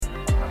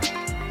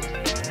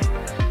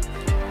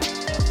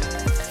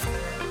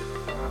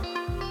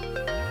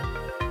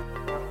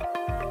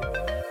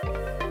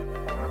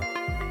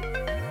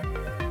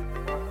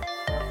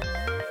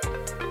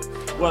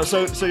Well,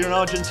 so you're an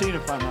Argentina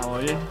fan now,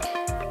 are you?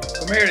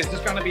 Come here, is this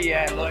going to be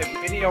a live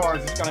video or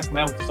is this going to come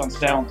out just on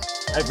sound?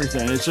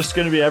 Everything. It's just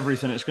going to be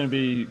everything. It's going to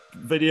be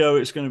video.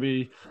 It's going to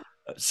be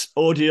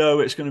audio.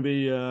 It's going to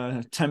be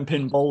a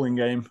 10-pin bowling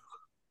game.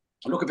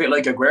 I look a bit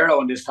like Aguero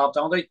in this top,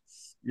 don't I?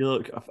 You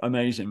look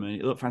amazing,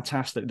 mate. You look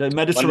fantastic. The We're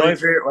Mediterranean. live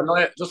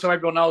here, just so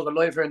everyone knows, we're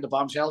live here in the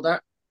bombshell there.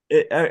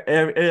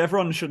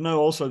 Everyone should know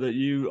also that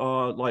you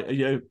are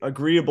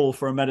agreeable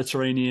for a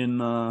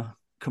Mediterranean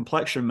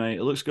complexion, mate.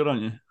 It looks good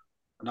on you.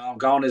 No, I'm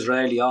going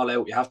Israeli all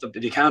out. You have to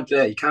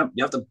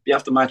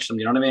match them.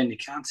 You know what I mean? You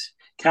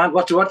can't.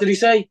 What did he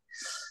say?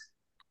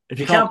 If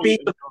you can't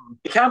beat them,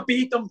 you can't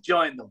beat them.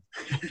 Join them.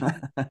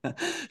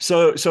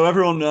 So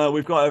everyone,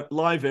 we've got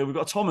live here. We've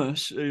got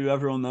Thomas, who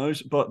everyone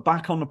knows, but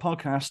back on the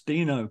podcast,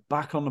 Deano,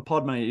 back on the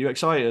pod, mate. Are you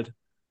excited?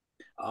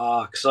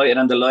 Oh, excited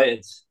and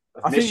delighted.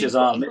 Miss you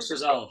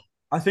all.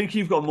 I think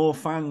you've got more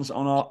fans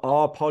on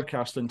our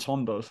podcast than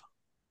Tom does.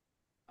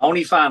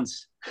 Only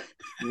fans.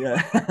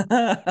 Yeah.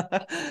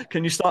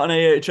 Can you start an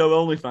AHO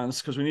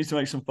OnlyFans? Because we need to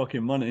make some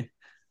fucking money.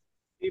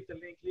 Leave the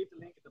link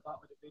at the bottom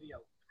of the video.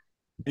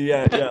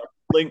 Yeah.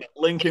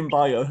 Link in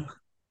bio.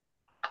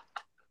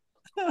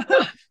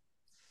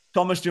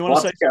 Thomas, do you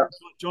want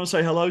to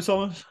say hello,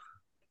 Thomas?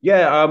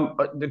 Yeah,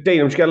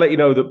 Dean, I'm just going to let you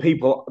know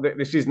that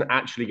this isn't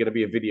actually going to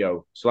be a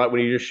video. So, like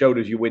when you just showed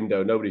us your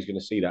window, nobody's going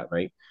to see that,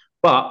 mate.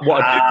 But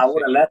what a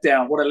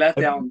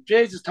letdown!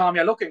 Jesus, Tom,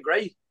 you're looking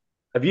great.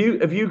 Have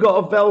you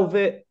got a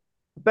velvet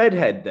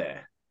bedhead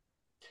there?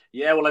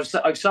 Yeah, well,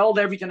 I've sold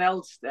everything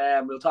else.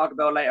 We'll talk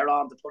about later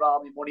on to put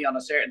all my money on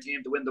a certain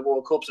team to win the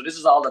World Cup. So this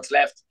is all that's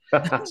left.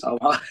 So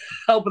I'm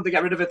hoping to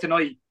get rid of it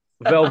tonight.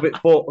 Velvet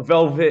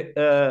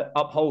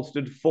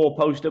upholstered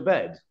 4-poster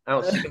bed.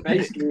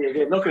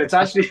 Basically, look, it's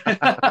actually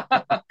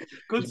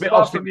good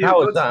spot from you.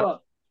 Good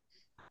spot.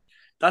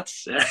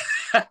 That's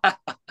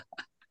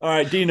all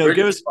right, Deano.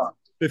 Give us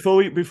before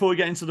we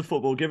get into the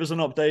football. Give us an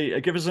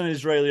update. Give us an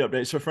Israeli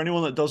update. So for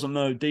anyone that doesn't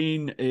know,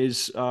 Dean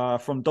is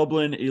from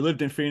Dublin. He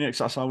lived in Phoenix.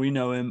 That's how we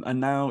know him,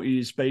 and now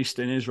he's based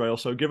in Israel.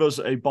 So give us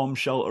a bomb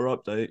shelter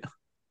update.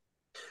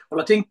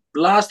 Well, I think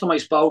last time I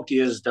spoke to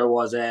you,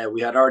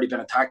 we had already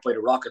been attacked by the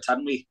rockets,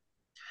 hadn't we?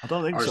 I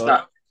don't think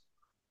so.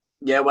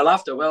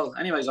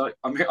 Anyways,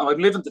 I'm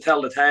living to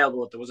tell the tale,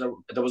 but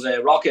there was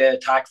a rocket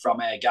attack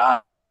from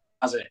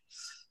Gaza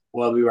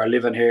while we were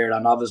living here,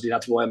 and obviously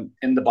that's why I'm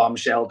in the bomb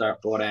shelter.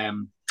 But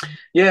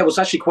it was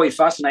actually quite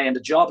fascinating. The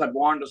job had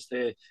warned us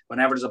to,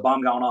 whenever there's a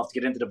bomb going off, to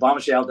get into the bomb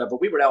shelter, but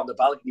we were out on the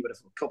balcony with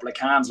a couple of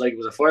cans like it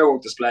was a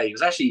firework display. It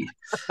was actually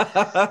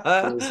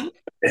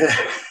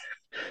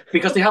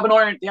because they have an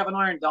iron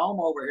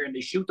dome over here and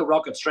they shoot the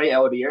rocket straight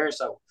out of the air,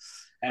 so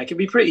it can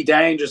be pretty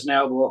dangerous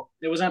now. But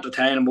it was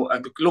entertaining. But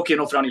I'm lucky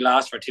enough it only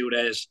lasts for 2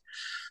 days.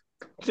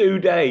 2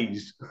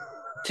 days.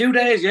 2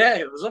 days, yeah,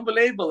 it was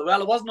unbelievable. Well,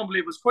 it wasn't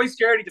unbelievable. It was quite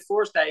scary the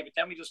first day, but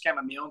then we just came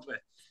immune to it.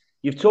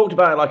 You've talked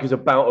about it like it's a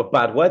bout of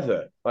bad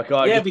weather.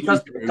 Because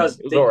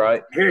it's all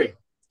right. Here,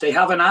 they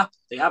have an app.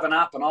 They have an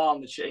app and all.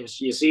 And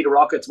you see the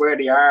rockets, where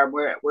they are,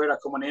 where they're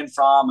coming in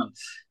from,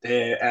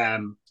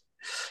 and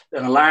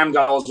an alarm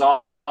goes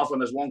off when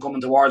there's one coming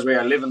towards where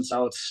you're living.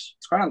 So it's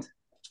grand.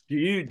 Do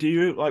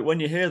you like when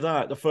you hear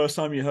that the first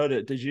time you heard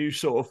it? Did you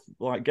sort of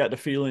like get the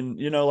feeling,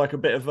 like a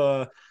bit of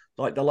a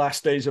like the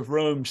last days of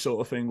Rome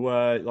sort of thing,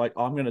 where like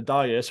I'm going to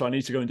die here, so I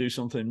need to go and do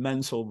something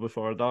mental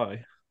before I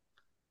die?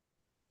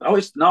 I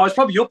was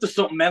probably up to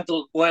something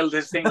mental while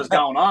this thing was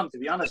going on, to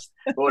be honest.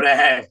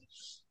 But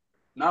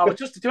no,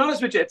 just to be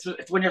honest with you, it's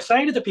when you're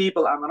saying it to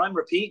people and when I'm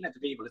repeating it to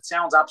people, it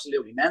sounds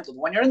absolutely mental.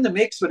 But when you're in the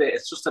mix with it,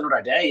 it's just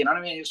another day. You know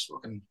what I mean? It's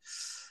fucking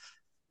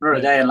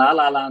another day in La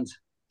La Land.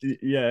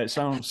 Yeah, it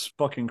sounds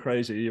fucking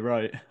crazy. You're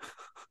right.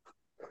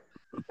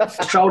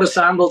 Just throw the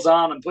sandals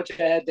on and put your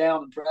head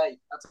down and pray.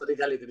 That's what they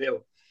tell you to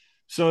do.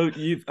 So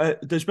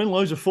there's been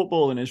loads of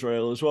football in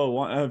Israel as well.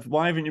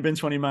 Why haven't you been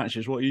to any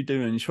matches? What are you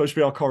doing? You're supposed to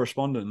be our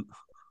correspondent.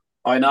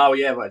 I know,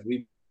 yeah, but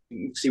we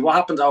see what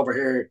happens over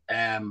here.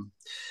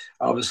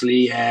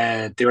 Obviously,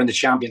 they're in the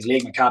Champions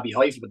League, Maccabi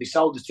Haifa, but they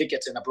sold the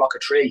tickets in a block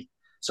of 3.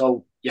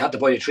 So you had to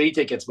buy the 3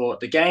 tickets. But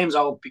the games,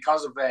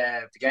 because of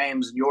the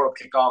games in Europe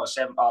kick off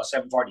at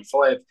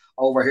 7:45,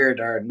 over here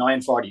they're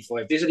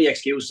 9:45. These are the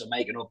excuses I'm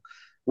making up.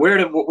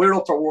 We're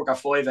up for work at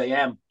 5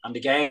 a.m. and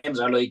the games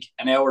are like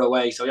an hour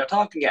away. So you're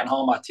talking getting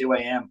home at 2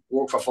 a.m.,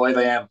 work for 5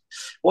 a.m.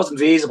 Wasn't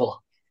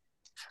feasible.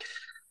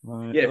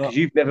 Right. Yeah, because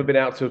you've never been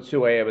out till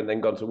 2 a.m. and then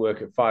gone to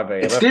work at 5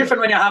 a.m. It's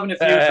different when you're having a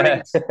few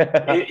drinks.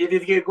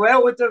 If you go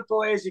out with the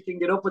boys, you can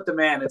get up with the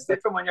men. It's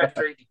different when you're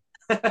drinking.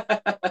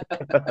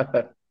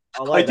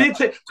 I did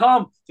say,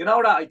 Tom, you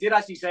know that I did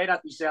actually say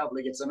that myself.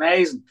 Like, it's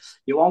amazing.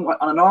 You won't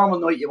on a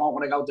normal night. You won't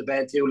want to go to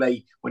bed too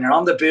late. When you're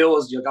on the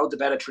bills, you'll go to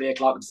bed at 3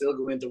 o'clock and still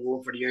go into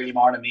work for the early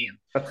morning meeting.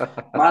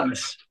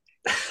 Madness.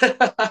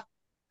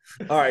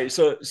 All right,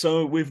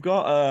 so we've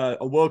got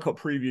a World Cup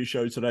preview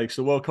show today because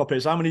the World Cup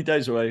is how many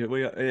days away?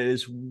 It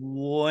is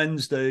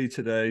Wednesday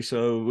today,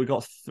 so we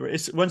got 3.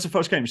 When's the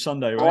first game?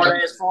 Sunday,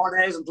 right? 4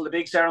 days until the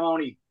big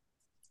ceremony.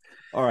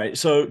 All right,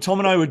 so Tom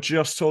and I were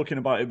just talking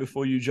about it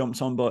before you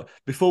jumped on, but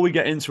before we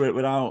get into it,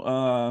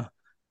 without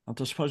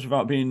I suppose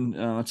without being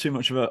too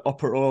much of an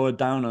upper or a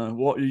downer,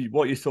 what are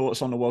your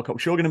thoughts on the World Cup?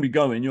 'Cause you're going to be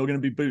going, you're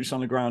going to be boots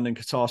on the ground in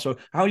Qatar. So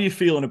how are you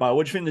feeling about it?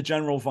 What do you think the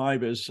general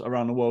vibe is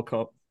around the World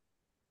Cup?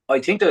 I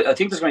think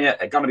there's going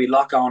to be a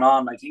lot going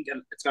on. I think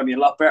it's going to be a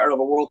lot better of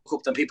a World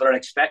Cup than people are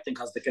expecting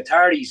because the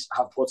Qataris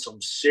have put some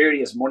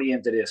serious money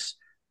into this.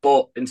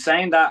 But in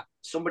saying that,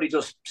 somebody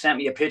just sent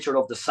me a picture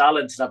of the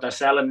salads that they're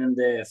selling in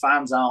the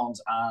fan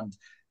zones, and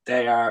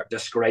they are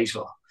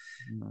disgraceful.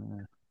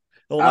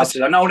 Well,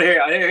 absolutely. I know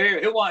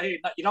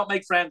you don't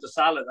make friends with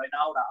salad. I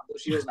know that. I'm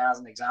just using that as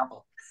an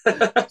example.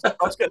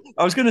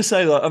 I was going to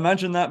say, like,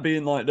 imagine that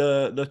being like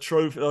the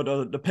trophy or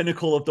the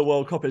pinnacle of the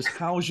World Cup is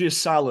how's your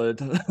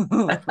salad? You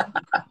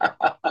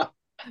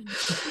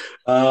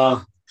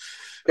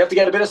have to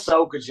get a bit of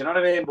soakage, you know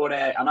what I mean? But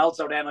and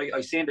also then I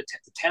seen the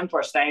tent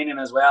we're staying in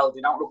as well. They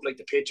don't look like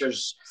the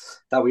pictures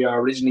that we are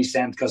originally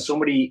sent because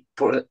somebody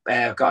got a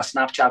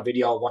Snapchat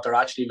video of what they're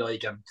actually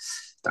like, and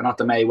they're not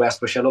the May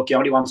West. But look, you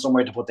only want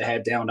somewhere to put the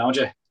head down, don't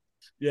you?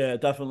 Yeah,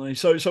 definitely.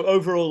 So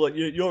overall, like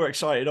you're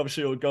excited.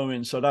 Obviously, you're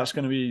going, so that's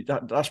going to be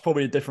that's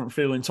probably a different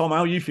feeling. Tom, how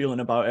are you feeling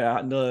about it?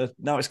 And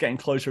now it's getting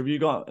closer. Have you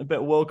got a bit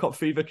of World Cup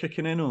fever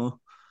kicking in, or?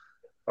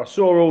 I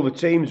saw all the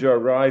teams are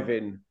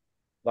arriving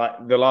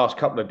like the last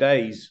couple of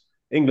days.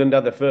 England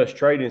had the first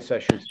training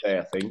session today,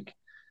 I think.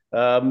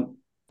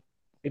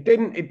 It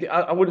didn't.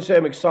 I wouldn't say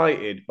I'm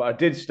excited, but I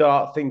did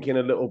start thinking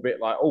a little bit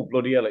like, "Oh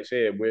bloody hell, it's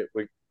here!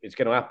 It's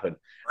going to happen."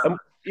 And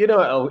you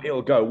know,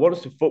 it'll go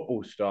once the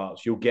football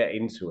starts. You'll get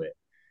into it.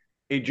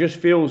 It just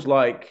feels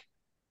like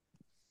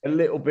a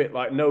little bit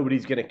like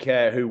nobody's going to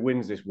care who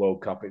wins this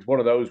World Cup. It's one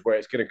of those where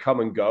it's going to come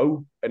and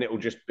go, and it will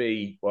just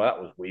be, well,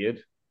 that was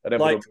weird, and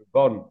everyone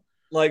will move on.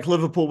 Like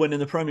Liverpool winning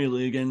the Premier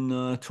League in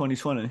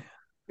 2020.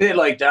 Bit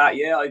like that,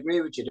 yeah. I agree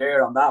with you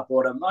there on that,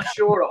 but I'm not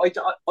sure. I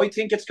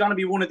think it's going to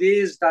be one of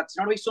these that,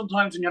 you know, like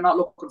sometimes when you're not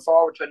looking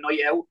forward to a night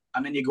out,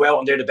 and then you go out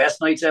and they're the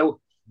best nights out.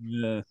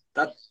 Yeah,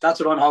 that's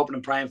what I'm hoping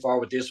and praying for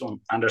with this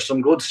one. And there's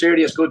some good,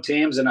 serious, good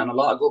teams and a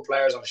lot of good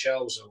players on the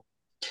show. So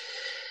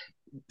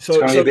it's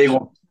going to be a big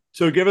one.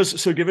 So give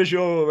us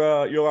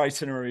your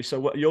itinerary.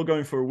 So what, you're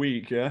going for a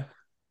week, yeah?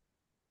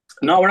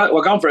 No,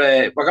 we're going for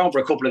a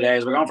couple of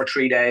days. We're going for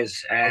 3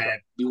 days.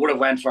 Okay. We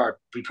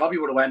probably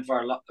would have went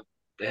for a lot.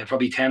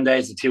 Probably 10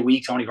 days to 2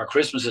 weeks only for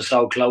Christmas is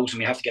so close, and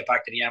we have to get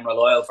back to the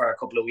Emerald Isle for a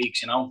couple of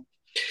weeks, you know.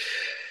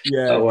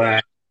 Yeah. So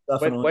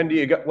when do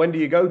you go? When do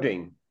you go,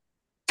 Dean?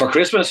 For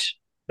Christmas?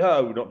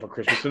 No, not for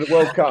Christmas. For the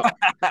World Cup.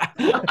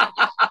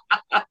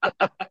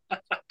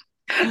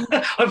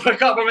 I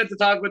forgot we're meant to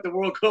talk about the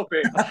World Up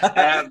here.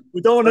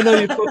 We don't want to know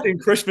your fucking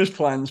Christmas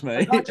plans, mate.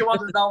 I thought you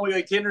wanted to know my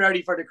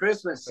itinerary for the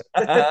Christmas.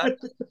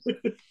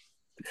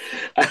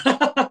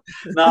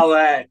 No,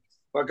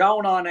 we're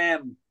going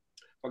on.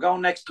 We're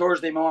going next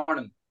Thursday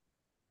morning.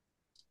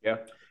 Yeah.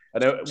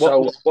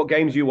 What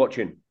games are you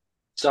watching?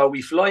 So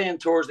we fly in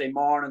Thursday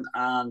morning,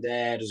 and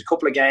there's a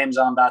couple of games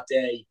on that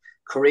day.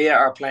 Korea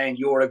are playing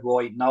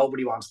Uruguay.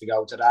 Nobody wants to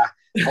go to that.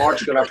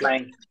 Portugal are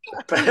playing.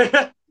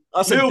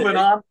 Moving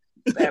on.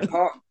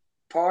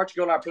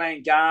 Portugal are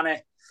playing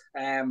Ghana.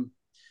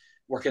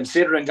 We're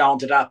considering going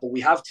to that, but we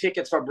have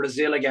tickets for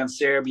Brazil against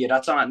Serbia.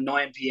 That's on at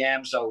 9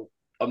 p.m. So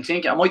I'm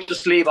thinking I might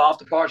just leave off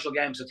the Portugal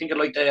games. I think I'd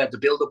like the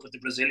build up with the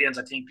Brazilians.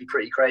 I think be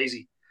pretty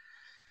crazy.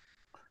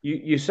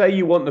 You say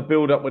you want the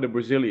build up with the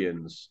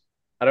Brazilians.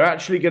 Are there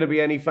actually going to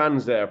be any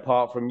fans there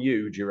apart from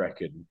you, do you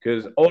reckon?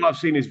 Because all I've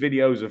seen is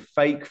videos of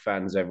fake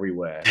fans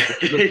everywhere.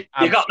 You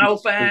got no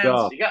fans.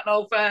 Bizarre. You got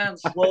no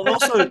fans. Well,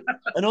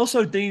 and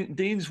also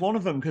Dean's one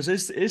of them because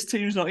his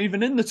team's not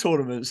even in the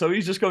tournament, so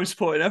he's just going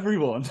supporting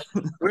everyone.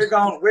 We're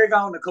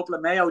going a couple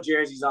of Mayo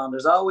jerseys on.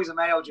 There's always a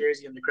Mayo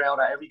jersey in the crowd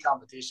at every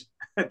competition.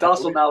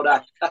 Doss will know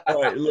that. All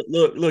right,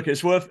 look.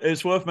 It's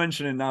worth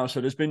mentioning now.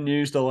 So there's been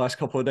news the last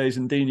couple of days,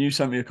 and Dean, you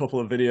sent me a couple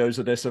of videos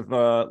of this of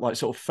like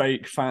sort of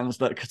fake fans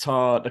that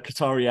the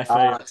Qatari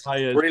FA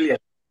hired.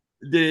 Brilliant.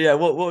 Yeah,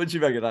 what would you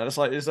make of that? It's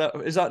like, is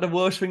that the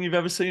worst thing you've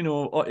ever seen,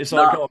 or it's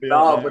like gotta be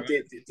but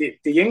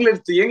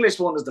the English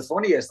one is the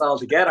funniest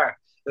altogether.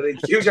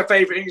 Who's your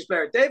favorite English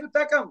player? David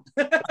Beckham.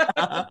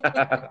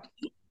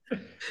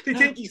 Do you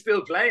think he's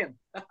still playing?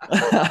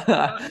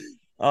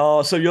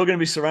 Oh, so you're going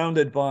to be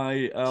surrounded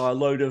by a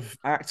load of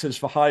actors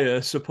for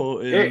hire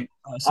supporting.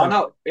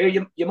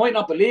 You might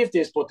not believe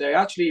this, but they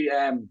actually.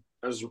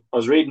 I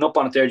was reading up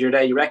on it the other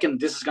day. You reckon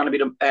this is going to be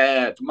the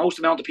most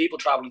amount of people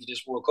traveling to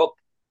this World Cup?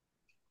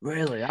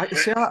 Really? I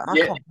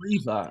can't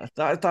believe that.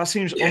 That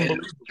seems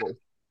unbelievable.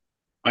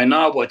 I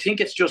know, but I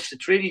think it's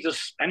really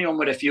just anyone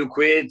with a few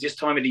quid this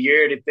time of the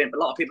year. A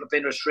lot of people have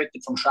been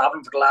restricted from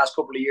traveling for the last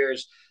couple of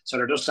years, so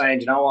they're just saying,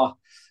 you know what,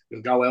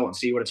 we'll go out and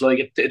see what it's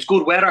like. It's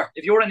good weather.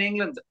 If you're in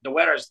England, the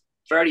weather's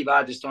very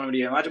bad this time of the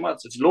year. Imagine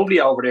it's lovely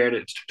over there.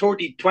 It's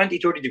 30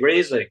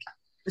 degrees, like.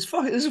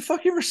 There's a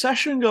fucking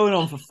recession going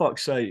on, for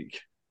fuck's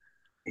sake.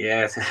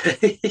 Yeah,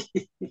 If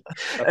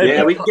yeah,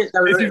 you've we can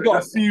got, get if you've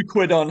got that. a few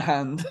quid on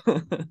hand.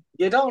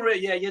 Yeah,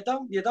 you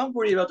don't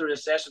worry about the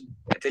recession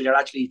until you're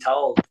actually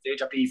told. Age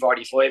of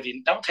P45,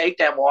 you don't take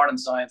them warning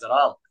signs at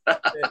all.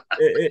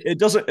 It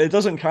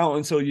doesn't count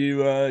until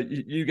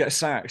you get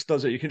sacked,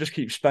 does it? You can just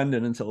keep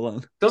spending until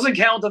then. Doesn't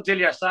count until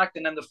you're sacked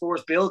and then the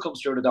first bill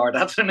comes through the door.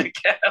 That's when it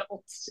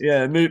counts.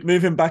 Yeah,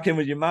 moving back in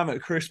with your mum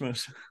at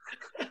Christmas.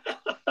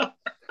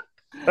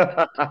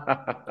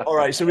 All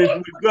right, so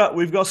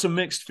we've got some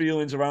mixed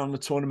feelings around the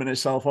tournament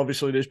itself.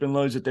 Obviously, there's been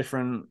loads of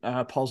different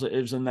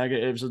positives and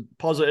negatives. A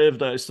positive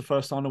that it's the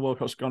first time the World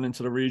Cup's gone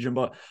into the region,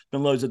 but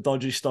been loads of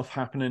dodgy stuff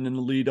happening in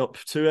the lead up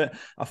to it.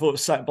 I thought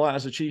Seth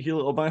Blatter's a cheeky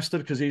little bastard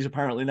because he's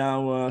apparently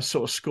now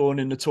sort of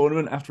scorning the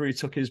tournament after he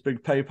took his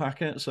big pay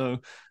packet. So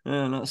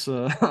yeah, that's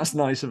that's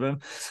nice of him.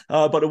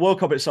 But the World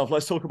Cup itself,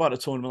 let's talk about the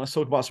tournament. Let's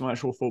talk about some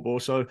actual football.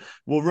 So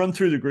we'll run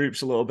through the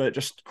groups a little bit,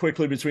 just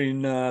quickly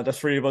between the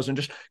three of us, and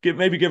just give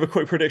a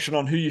quick prediction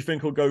on who you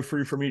think will go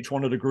through from each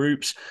one of the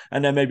groups,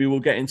 and then maybe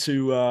we'll get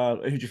into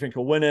who do you think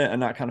will win it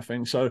and that kind of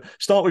thing. So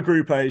start with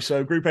Group A.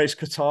 So Group A is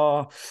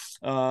Qatar.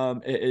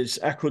 It is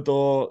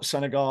Ecuador,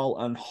 Senegal,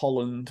 and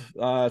Holland.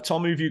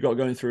 Tom, who have you got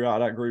going through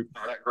out of that group?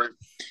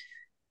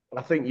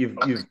 I think you've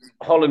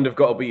Holland have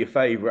got to be your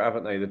favourite,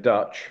 haven't they? The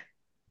Dutch.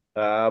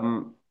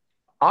 Um,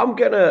 I'm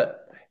gonna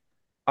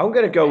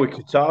go with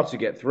Qatar to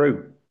get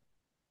through.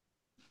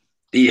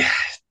 Yeah,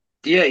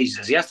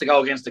 Jesus, you have to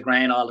go against the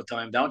grain all the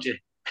time, don't you?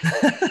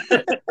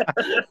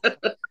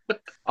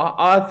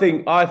 I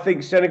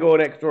think Senegal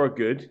and Ecuador are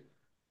good.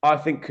 I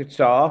think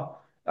Qatar.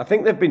 I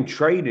think they've been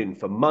training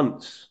for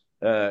months.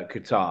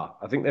 Qatar.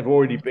 I think they've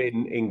already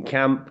been in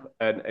camp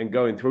and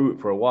going through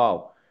it for a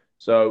while.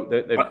 So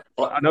they've.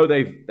 I know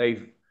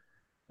they've.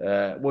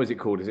 What is it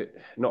called? Is it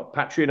not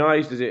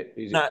patronized? Is it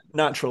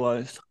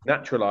Naturalized.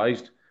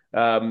 naturalized?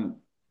 A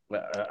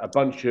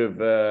bunch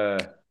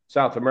of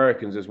South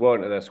Americans as well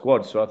into their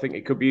squad. So I think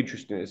it could be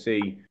interesting to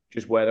see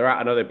just where they're at.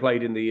 I know they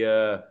played in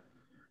the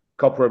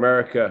Copa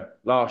America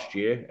last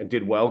year and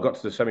did well, got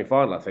to the semi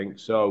final, I think.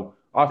 So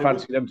I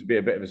fancy them to be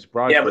a bit of a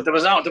surprise. Yeah, but there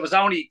was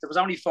only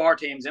 4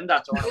 teams in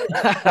that tournament.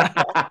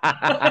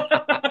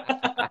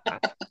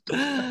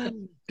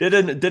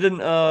 didn't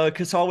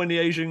Qatar win the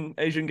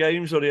Asian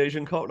Games or the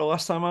Asian Cup the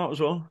last time out as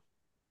well?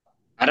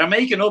 And they're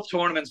making up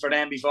tournaments for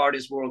them before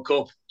this World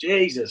Cup.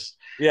 Jesus.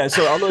 Yeah,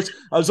 so I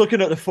was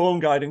looking at the form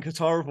guide, and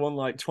Qatar have won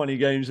like 20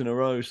 games in a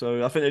row.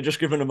 So I think they're just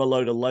giving them a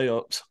load of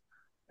layups.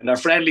 And their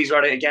friendlies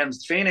were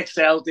against Phoenix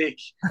Celtic,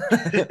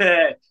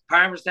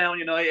 Palmerstown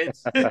United.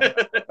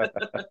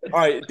 All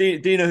right,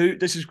 Dina,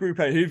 this is Group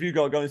A. Who have you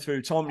got going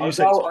through? Tom, you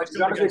said to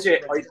be honest with you,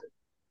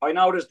 I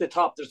know there's the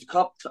top, there's the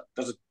cup,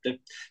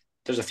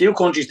 there's a few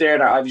countries there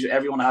that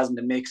everyone has in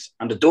the mix,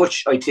 and the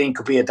Dutch, I think,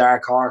 could be a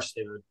dark horse.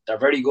 They're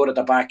very good at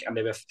the back, and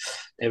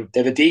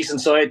they've a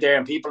decent side there,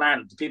 and people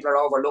are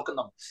overlooking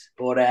them.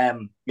 But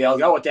yeah, I'll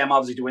go with them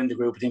obviously to win the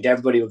group. I think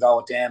everybody will go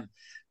with them,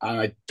 and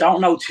I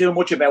don't know too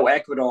much about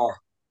Ecuador,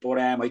 but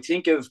I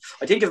think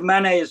if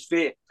Mane is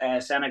fit,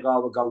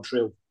 Senegal will go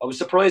through. I was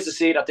surprised to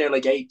see that they're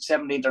like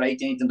 17th or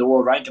 18th in the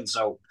world ranking,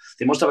 so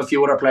they must have a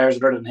few other players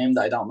other than him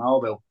that I don't know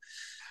about.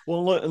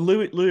 Well, look,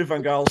 Louis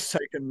van Gaal's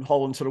taken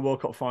Holland to the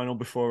World Cup final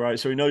before, right?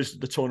 So he knows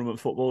the tournament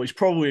football. He's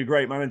probably a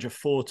great manager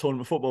for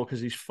tournament football because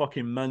he's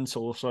fucking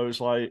mental. So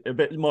it's like a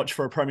bit much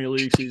for a Premier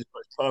League season,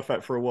 but it's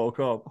perfect for a World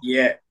Cup.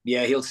 Yeah,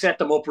 he'll set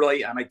them up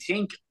right, and I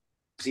think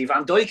see if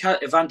Van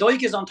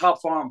Dijk is on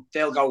top form,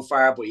 they'll go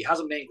far. But he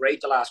hasn't been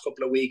great the last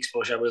couple of weeks.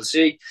 But we'll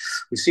see.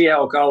 We'll see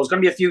how it goes.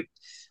 Going to be a few.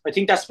 I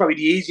think that's probably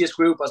the easiest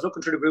group. I was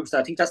looking through the groups.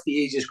 I think that's the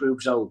easiest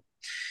group. So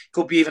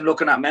could be even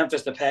looking at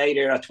Memphis to pay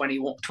there at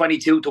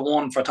 22 to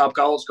 1 for top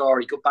goal scorer.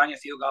 He could bang a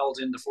few goals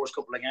in the first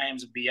couple of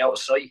games and be out of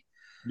sight.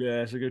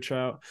 Yeah, it's a good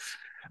shout.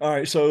 All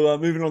right, so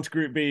moving on to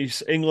Group B,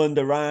 England,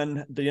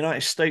 Iran, the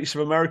United States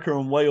of America,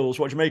 and Wales.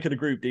 What do you make of the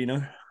group,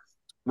 Dino?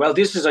 Well,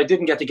 I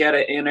didn't get to get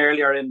it in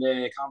earlier in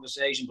the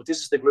conversation, but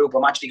this is the group.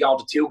 I'm actually going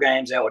to 2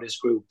 games out of this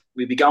group.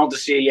 We'll be going to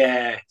see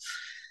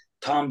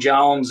Tom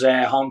Jones'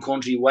 home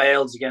country,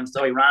 Wales, against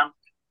Iran.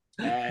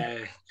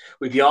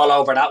 We'd be all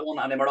over that one.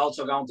 And then we're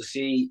also going to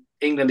see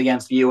England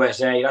against the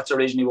USA. That's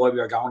originally why we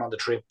were going on the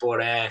trip.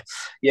 But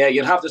yeah,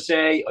 you'd have to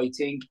say, I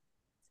think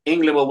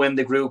England will win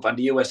the group and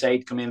the USA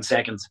to come in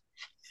second.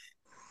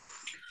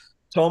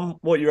 Tom,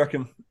 what do you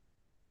reckon?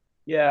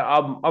 Yeah,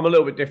 I'm a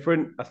little bit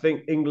different. I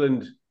think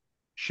England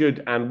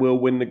should and will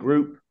win the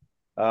group.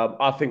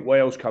 I think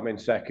Wales come in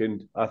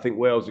second. I think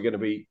Wales are going to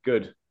be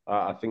good.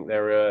 I think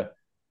they're a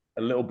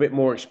little bit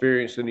more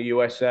experienced than the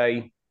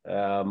USA.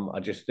 I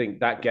just think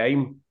that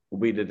game will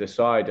be the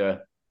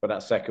decider for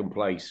that second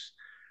place.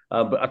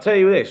 But I'll tell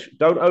you this,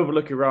 don't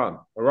overlook Iran.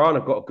 Iran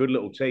have got a good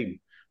little team.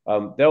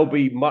 They'll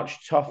be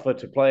much tougher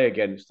to play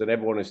against than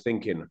everyone is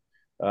thinking.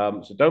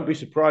 So don't be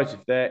surprised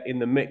if they're in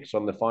the mix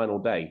on the final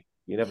day.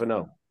 You never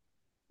know.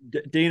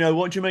 Dino,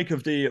 what do you make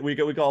of we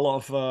got a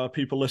lot of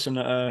people listen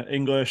that are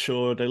English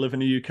or they live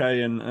in the UK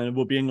and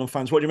will be England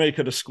fans. What do you make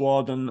of the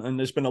squad? And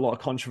there's been a lot of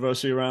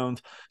controversy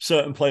around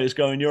certain players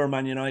going. You're a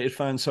Man United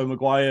fan, so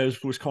Maguire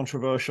was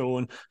controversial,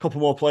 and a couple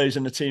more players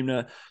in the team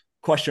that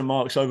question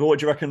marks over. What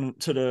do you reckon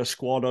to the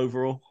squad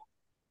overall?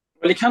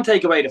 Well, you can't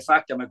take away the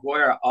fact that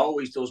Maguire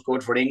always does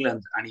good for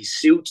England, and he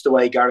suits the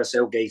way Gareth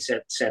Southgate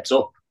sets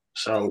up.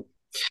 So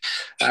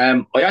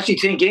I actually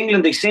think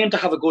England, they seem to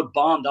have a good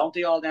bond, don't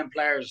they? All them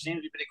players, there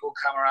seems to be a good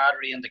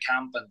camaraderie in the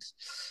camp. And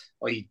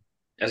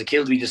as it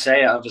kills me to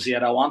say it, obviously I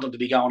don't want them to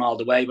be going all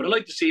the way, but I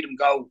like to see them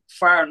go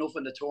far enough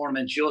in the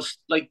tournament. Just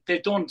like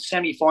they've done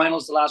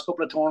semi-finals the last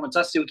couple of tournaments,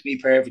 that suits me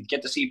perfect.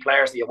 Get to see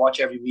players that you watch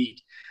every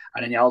week,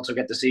 and then you also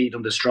get to see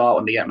them distraught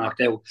when they get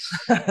knocked out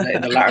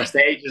in the latter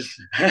stages.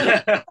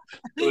 It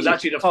was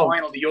actually the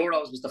final. The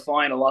Euros was the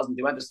final, wasn't it?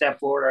 They went a step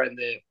further in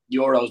the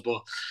Euros,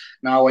 but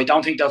no, I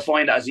don't think they'll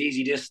find it as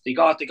easy. They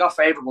got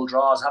favourable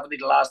draws, haven't they?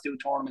 The last two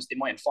tournaments, they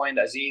mightn't find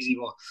it as easy,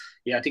 but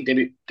yeah, I think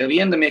they'll be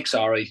in the mix,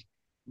 all right.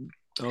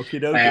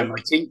 Okay.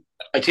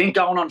 I think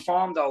going on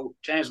form though,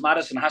 James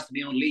Maddison has to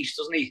be unleashed,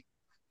 doesn't he?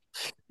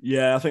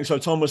 Yeah, I think so.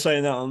 Tom was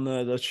saying that on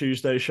the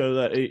Tuesday show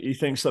that he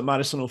thinks that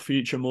Maddison will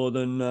feature more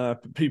than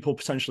people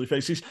potentially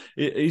face.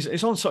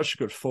 He's on such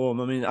good form.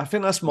 I mean, I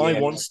think that's my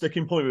one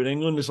sticking point with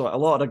England is like a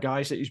lot of the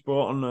guys that he's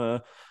brought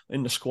on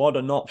in the squad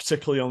are not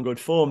particularly on good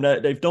form.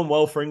 They've done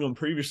well for England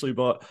previously,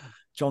 but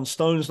John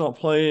Stone's not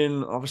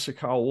playing. Obviously,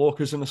 Kyle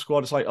Walker's in the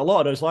squad. It's like a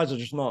lot of those lads are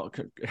just not.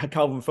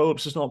 Calvin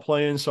Phillips is not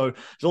playing. So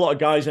there's a lot of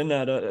guys in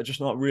there that are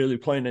just not really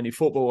playing any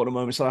football at the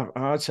moment. So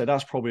I'd say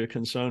that's probably a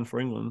concern for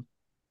England.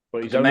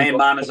 But he's only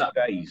got 4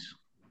 days.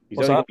 He's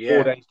only got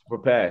 4 days to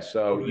prepare,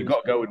 so you've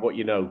got to go with what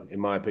you know,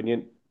 in my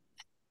opinion.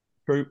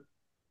 True.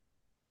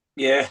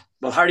 Yeah,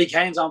 well, Harry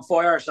Kane's on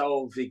fire,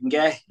 so if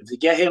they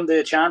get him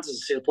the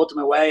chances, he'll put them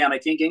away. And I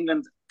think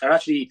England, they're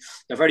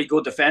very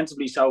good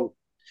defensively, so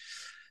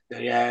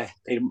they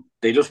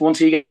just once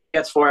he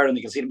gets fired and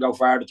they can see them go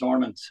far the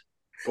tournament.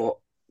 But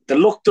the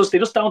luck they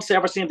just don't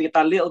ever seem to get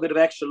that little bit of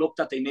extra luck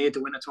that they need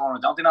to win a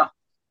tournament, don't they? Not?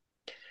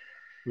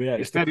 Yeah,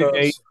 it's the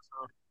curse.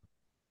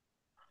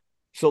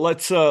 So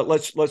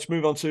let's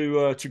move on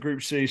to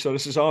Group C. So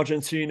this is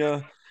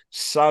Argentina,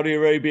 Saudi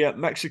Arabia,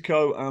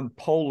 Mexico, and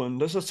Poland.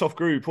 This is a tough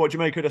group. What do you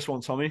make of this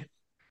one, Tommy?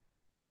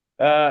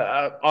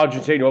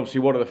 Argentina,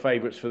 obviously one of the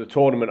favourites for the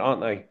tournament,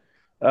 aren't they?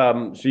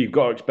 So you've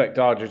got to expect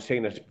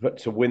Argentina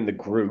to win the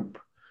group.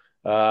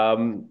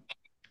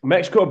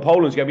 Mexico and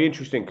Poland's going to be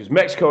interesting because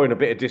Mexico are in a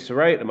bit of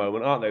disarray at the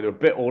moment, aren't they? They're a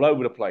bit all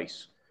over the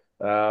place,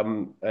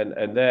 and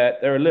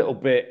they're a little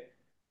bit.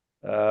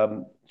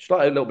 Just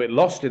like a little bit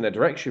lost in their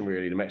direction,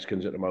 really, the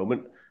Mexicans at the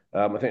moment.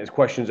 I think there's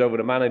questions over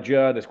the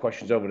manager, there's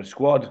questions over the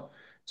squad.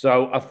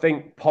 So I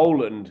think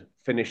Poland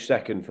finished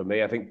second for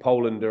me. I think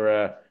Poland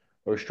are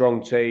a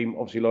strong team.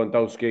 Obviously,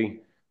 Lewandowski.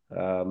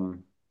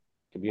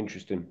 Could be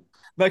interesting.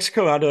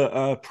 Mexico had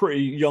a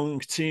pretty young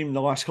team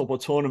the last couple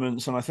of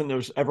tournaments, and I think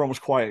everyone was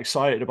quite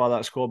excited about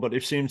that squad, but they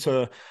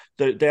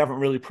haven't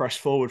really pressed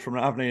forward from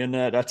that, haven't they? And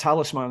their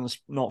talisman's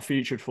not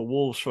featured for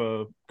Wolves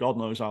for God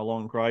knows how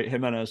long, right?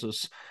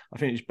 Jimenez I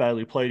think he's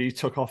barely played. He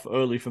took off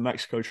early for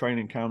Mexico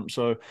training camp.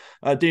 So,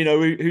 Dino,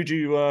 who do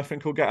you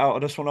think will get out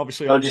of this one?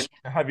 Obviously, just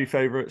heavy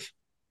favourites.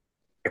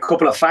 A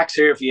couple of facts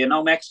here for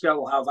you.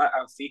 Mexico have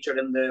featured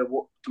in the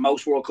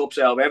most World Cups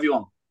out of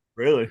everyone.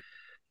 Really?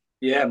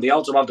 Yeah, and they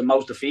also have the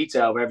most defeats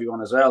out of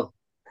everyone as well.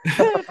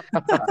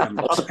 I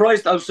was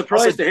surprised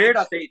to hear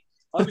that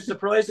I was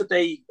surprised that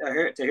they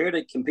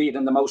compete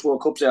in the most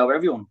World Cups out of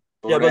everyone.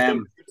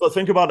 But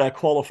think about their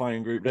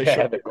qualifying group.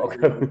 Canada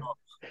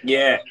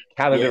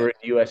and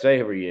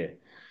USA every year.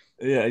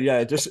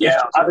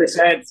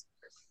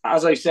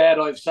 As I said,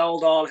 I've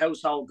sold all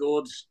household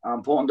goods.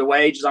 I'm putting the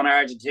wages on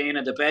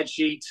Argentina, the bed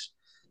sheets,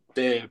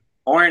 the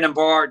ironing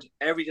board,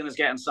 everything is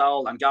getting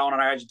sold and going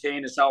on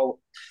Argentina. So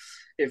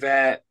if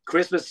that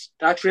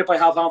trip I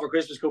have on for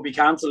Christmas could be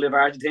cancelled if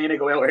Argentina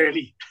go out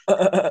early.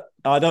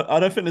 I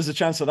don't think there's a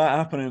chance of that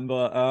happening,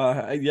 but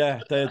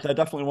they're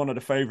definitely one of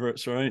the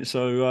favourites, right?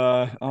 So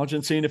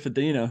Argentina for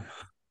Dino.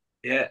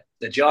 Yeah,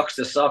 the jocks,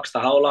 the socks,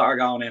 the whole lot are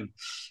going in.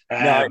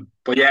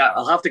 But yeah,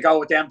 I'll have to go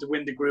with them to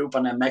win the group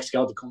and then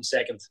Mexico to come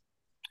second.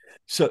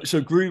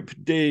 So Group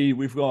D,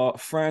 we've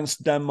got France,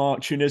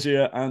 Denmark,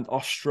 Tunisia, and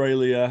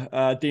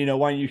Australia. Dino,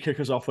 why don't you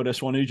kick us off with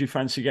this one? Who do you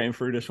fancy getting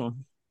through this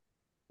one?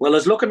 Well, I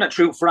was looking at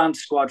through France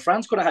squad.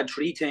 France could have had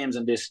 3 teams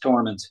in this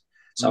tournament,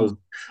 so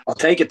I'll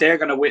take it. They're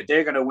going to win.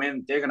 They're going to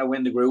win. They're going to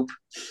win the group.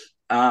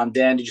 And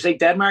then, did you say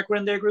Denmark were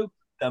in their group?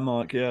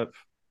 Denmark, yeah.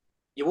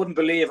 You wouldn't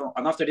believe it.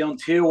 I'm after doing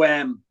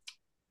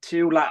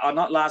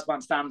not last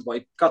man stands, but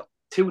I got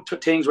 2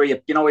 things where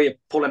you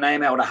pull a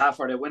name out of the hat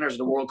for the winners of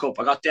the World Cup.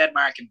 I got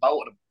Denmark in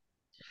both of them.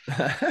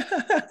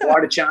 What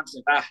are the chances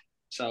of that?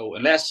 So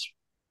unless,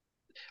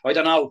 I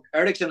don't know,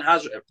 Ericsson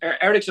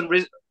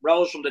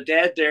rose from the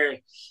dead there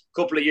a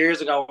couple of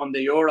years ago on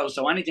the Euro,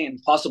 so anything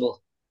is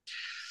possible.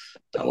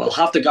 So we'll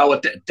have to go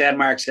with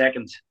Denmark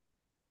second.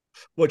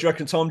 What do you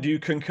reckon, Tom? Do you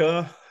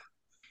concur?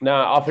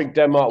 No, I think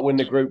Denmark win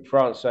the group,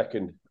 France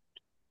second.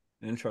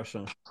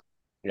 Interesting.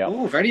 Yeah.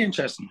 Oh, very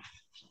interesting.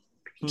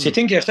 So Hmm. you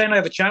think you're saying I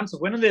have a chance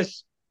of winning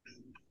this?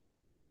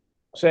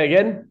 Say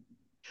again.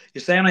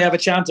 You're saying I have a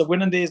chance of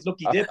winning these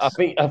lucky dips? I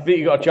think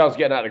you got a chance of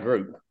getting out of the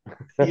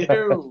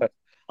group.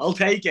 I'll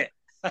take it.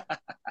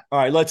 All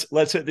right,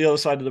 let's hit the other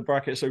side of the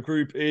bracket. So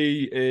Group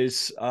E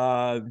is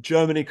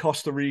Germany,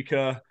 Costa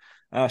Rica,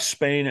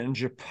 Spain, and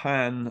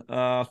Japan.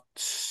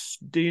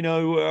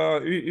 Dino,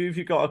 who have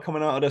you got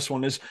coming out of this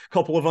one? There's a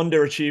couple of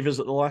underachievers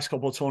at the last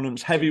couple of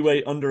tournaments,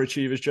 heavyweight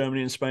underachievers,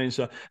 Germany and Spain.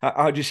 So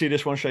how do you see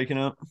this one shaking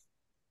out?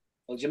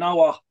 Well, you know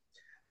what?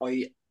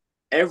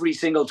 Every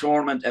single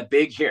tournament, a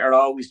big hitter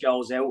always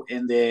goes out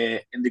in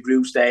the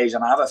group stage,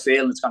 and I have a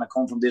feeling it's going to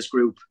come from this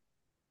group.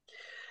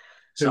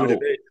 Who would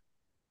it be?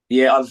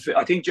 Yeah,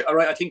 I think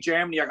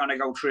Germany are going to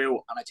go through,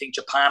 and I think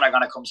Japan are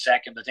going to come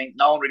second. I think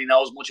no one really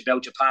knows much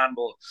about Japan,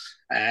 but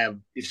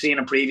you've seen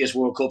in previous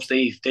World Cups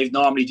they've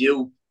normally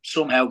do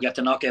somehow get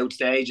to knockout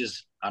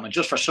stages, and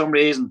just for some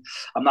reason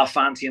I'm not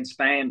fancying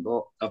Spain,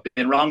 but I've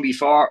been wrong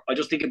before. I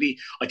just think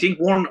I think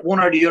one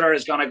or the other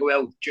is going to go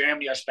out,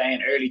 Germany or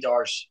Spain, early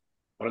doors.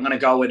 But I'm going to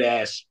go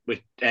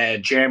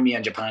with Germany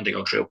and Japan to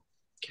go through.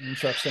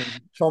 Interesting.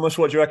 Thomas,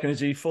 what do you reckon? Is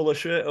he full of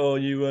shit, or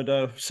you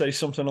would say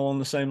something along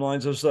the same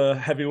lines as the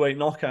heavyweight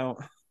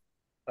knockout?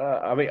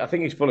 I mean, I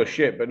think he's full of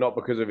shit, but not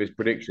because of his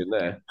prediction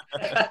there.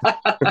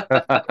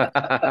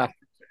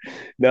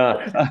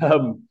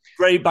 No.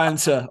 Great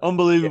banter.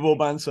 Unbelievable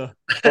banter.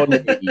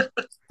 Funny.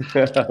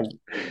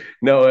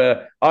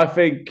 No, I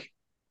think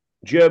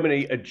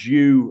Germany are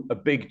due a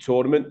big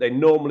tournament. They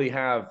normally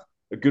have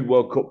a good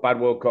World Cup, bad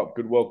World Cup,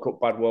 good World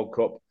Cup, bad World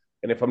Cup.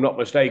 And if I'm not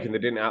mistaken, they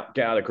didn't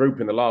get out of the group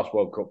in the last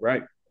World Cup,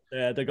 right?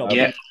 Yeah, they got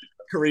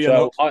Korea.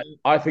 So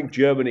I think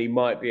Germany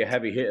might be a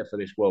heavy hitter for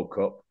this World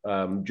Cup,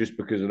 just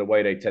because of the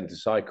way they tend to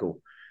cycle.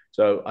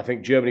 So I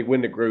think Germany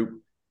win the group.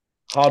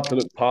 Hard to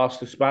look past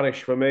the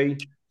Spanish for me.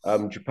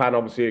 Japan,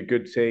 obviously a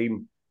good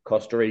team.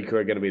 Costa Rica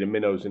are going to be the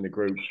minnows in the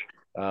group.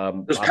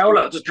 Does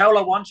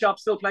Paolo One Chop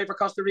still play for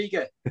Costa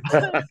Rica?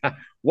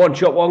 One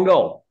shot, one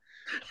goal.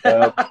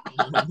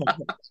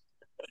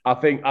 I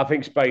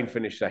think Spain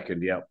finished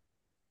second. Yeah.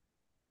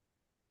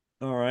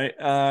 All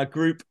right.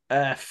 Group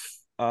F.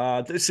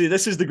 This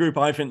is the group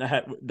I think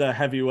the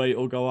heavyweight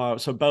will go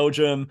out. So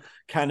Belgium,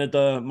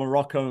 Canada,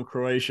 Morocco, and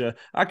Croatia.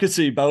 I could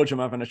see Belgium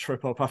having a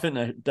trip up. I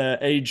think they're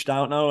aged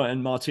out now,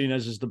 and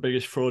Martinez is the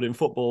biggest fraud in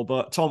football.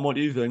 But Tom, what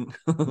do you think?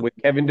 With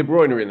Kevin De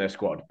Bruyne in their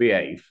squad,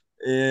 behave.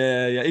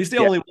 Yeah. He's the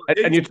only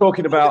one. And you're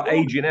talking about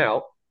aging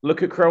out.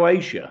 Look at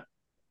Croatia.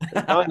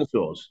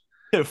 Dinosaurs.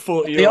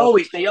 40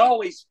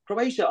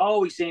 Croatia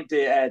always seem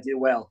to do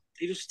well.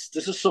 There's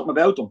just something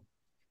about them.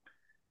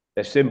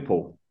 They're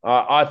simple.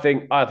 I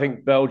think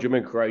Belgium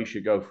and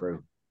Croatia go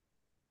through.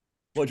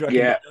 What do you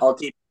reckon?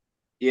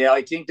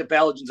 I think the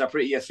Belgians are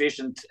pretty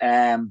efficient.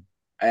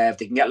 If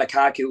they can get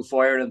Lukaku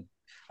firing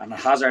and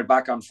Hazard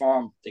back on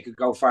form, they could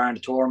go far in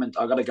the tournament.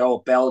 I've got to go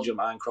with Belgium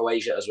and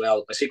Croatia as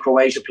well. I see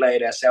Croatia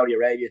played Saudi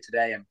Arabia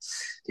today and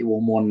they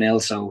won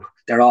 1-0, so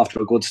they're off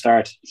to a good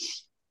start.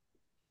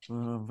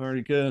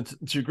 Very good.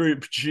 To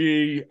Group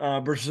G,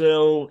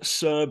 Brazil,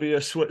 Serbia,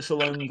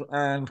 Switzerland,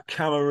 and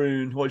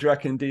Cameroon. What do you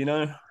reckon,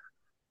 Dino?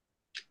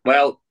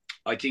 Well,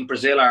 I think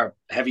Brazil are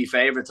heavy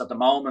favourites at the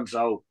moment,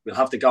 so we'll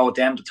have to go with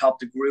them to top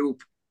the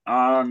group.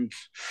 And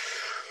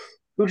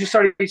who just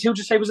say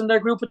was in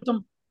their group with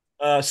them?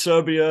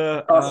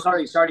 Serbia.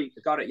 Sorry,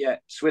 I got it. Yeah,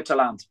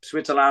 Switzerland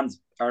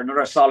are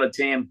another solid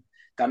team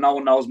that no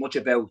one knows much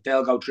about.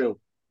 They'll go through.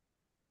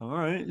 All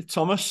right,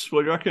 Thomas,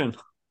 what do you reckon?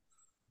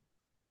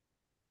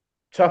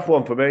 Tough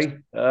one for me.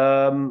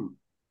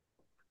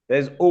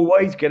 There's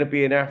always going to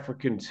be an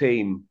African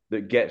team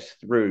that gets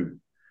through,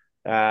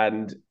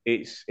 and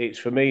it's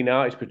for me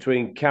now. It's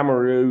between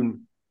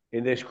Cameroon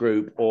in this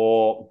group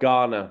or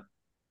Ghana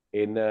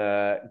in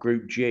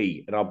Group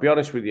G. And I'll be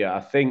honest with you,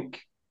 I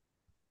think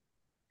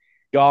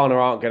Ghana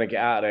aren't going to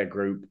get out of their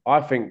group.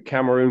 I think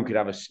Cameroon could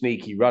have a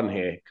sneaky run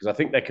here because I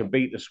think they can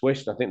beat the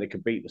Swiss and I think they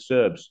can beat the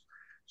Serbs.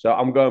 So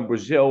I'm going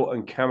Brazil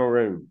and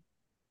Cameroon.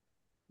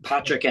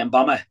 Patrick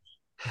Mbama.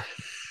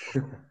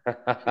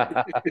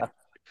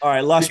 All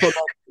right, last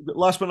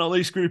but not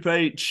least, Group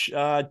H.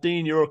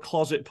 Dean, you're a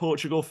closet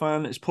Portugal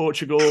fan. It's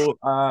Portugal,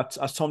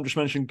 as Tom just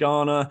mentioned,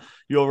 Ghana,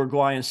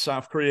 Uruguay, and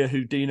South Korea,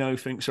 who Dino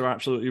thinks are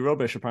absolutely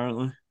rubbish,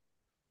 apparently.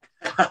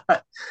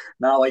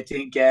 No, I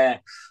think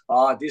it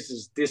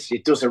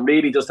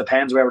really just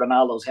depends where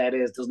Ronaldo's head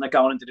is, doesn't it,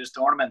 going into this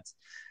tournament?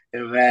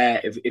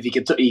 If he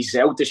could, he's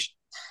out.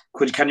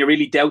 Can you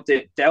really doubt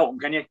him?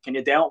 Can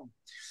you doubt him?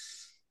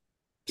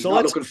 He's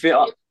not looking fit.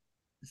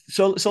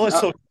 So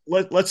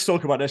let's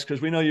talk about this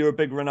because we know you're a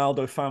big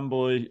Ronaldo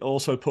fanboy,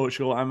 also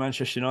Portugal and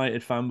Manchester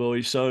United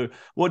fanboy. So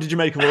what did you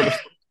make of all this?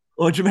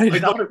 What did you make? I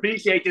don't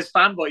appreciate this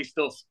fanboy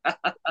stuff.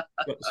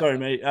 Sorry,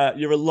 mate.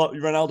 You're a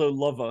Ronaldo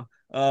lover.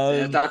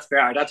 Yeah, that's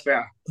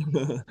fair.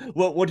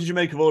 What did you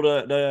make of all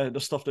the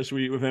stuff this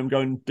week with him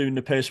doing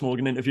the Piers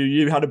Morgan interview?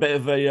 You had a bit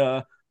of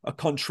a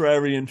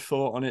contrarian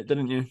thought on it,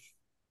 didn't you?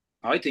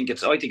 I think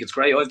it's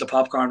great. I have the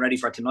popcorn ready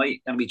for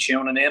tonight. Gonna be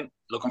tuning in.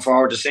 Looking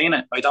forward to seeing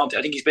it. I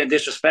think he's been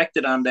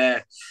disrespected, and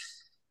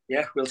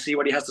yeah, we'll see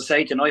what he has to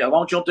say tonight. I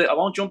won't jump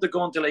the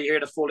gun until I hear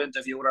the full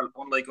interview,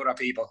 unlike other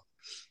people.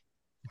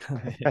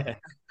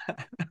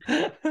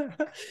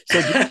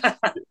 So,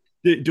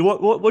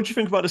 what do you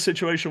think about the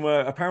situation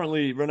where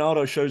apparently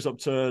Ronaldo shows up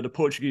to the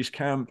Portuguese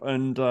camp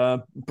and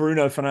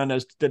Bruno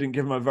Fernandes didn't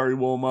give him a very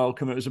warm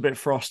welcome? It was a bit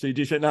frosty.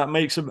 Do you think that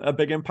makes a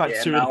big impact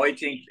Yeah, to no, I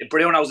think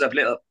Bruno's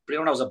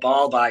a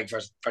ball bag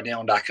for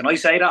doing that. Can I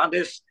say that on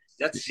this?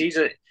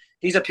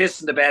 He's a piss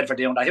in the bed for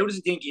doing that. Who does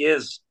he think he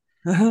is?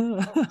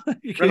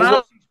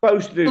 Ronaldo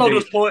supposed to do.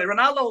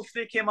 Ronaldo will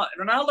stick him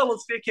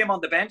on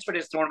the bench for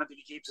this tournament if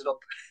he keeps it up.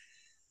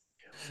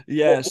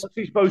 Yes. What's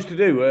he supposed to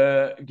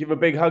do? Give a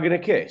big hug and a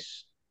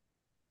kiss?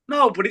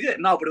 No, but he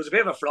didn't. No, but it was a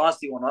bit of a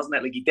frosty one, wasn't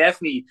it? Like he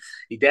definitely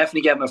gave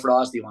him a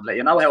frosty one. Like,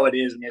 you know how it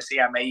is when you see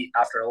our mate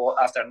after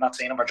not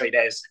seeing him for 3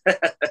 days.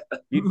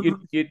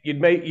 You'd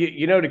make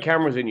the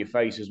camera's in your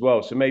face as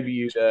well, so maybe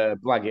you'd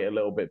blag it a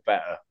little bit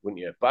better,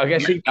 wouldn't you? But I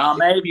guess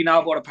maybe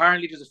no. But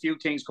apparently, there's a few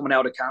things coming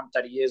out of camp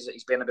that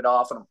he's been a bit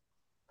off on him.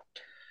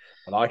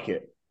 I like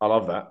it. I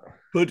love that.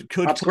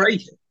 That's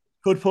great.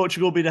 Could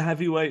Portugal be the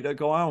heavyweight that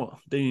go out,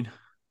 Dean?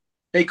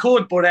 They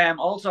could, but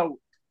also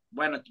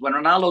when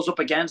Ronaldo's up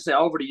against it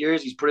over the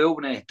years, he's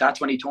proven it. That's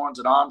when he turns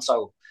it on.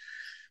 So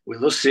we'll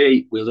just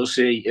see.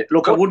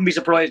 Look, I wouldn't be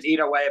surprised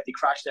either way if they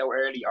crashed out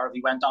early or if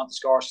he went on to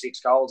score 6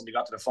 goals and they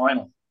got to the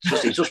final.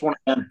 It's just one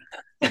of them.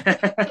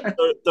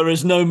 There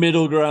is no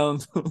middle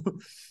ground.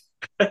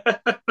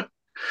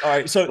 All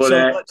right, so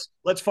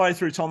let's fire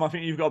through, Tom. I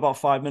think you've got about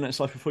 5 minutes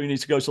left before you need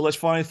to go. So let's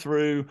fire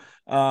through.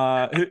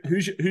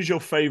 Who's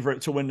your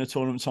favourite to win the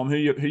tournament, Tom? Who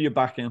you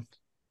backing?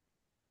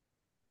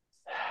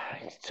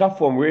 It's a tough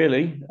one,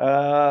 really.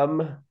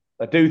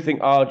 I do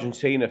think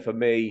Argentina, for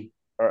me,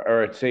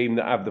 are a team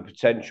that have the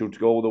potential to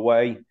go all the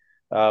way.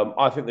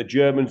 I think the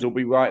Germans will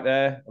be right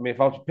there. I mean,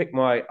 if I was to pick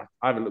I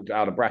haven't looked at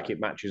how the bracket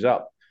matches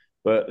up,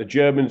 but the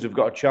Germans have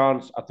got a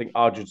chance. I think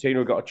Argentina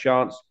have got a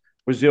chance.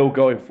 Brazil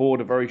going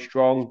forward are very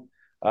strong.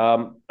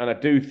 And I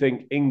do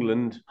think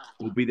England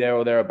will be there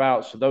or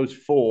thereabouts. So those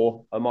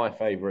 4 are my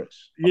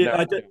favourites.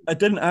 Yeah, I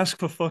didn't ask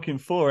for fucking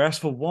 4. I asked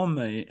for 1,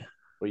 mate.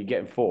 Well, you're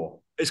getting 4.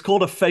 It's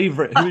called a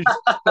favourite. Who's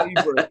your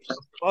favourite?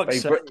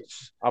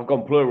 Favourites. I've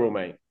gone plural,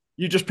 mate.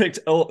 You just picked.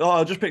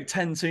 I just picked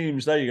 10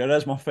 teams. There you go.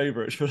 There's my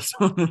favourites for this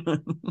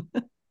one.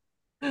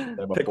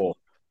 Pick 4.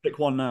 Pick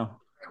 1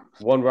 now.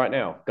 1 right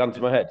now. Gun to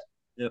my head.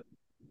 Yep.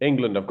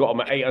 England. I've got them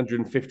at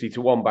 850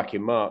 to 1 back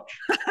in March.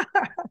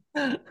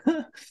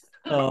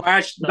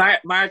 March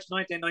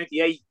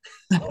 1998.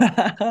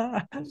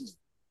 No, it's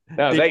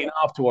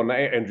 8.5 to 1,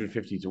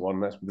 850 to 1.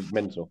 That's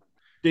mental.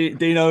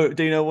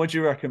 Dino, what do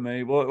you reckon,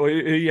 mate?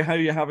 How are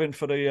you having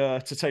for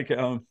the to take it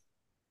home?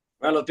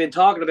 Well, I've been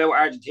talking about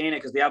Argentina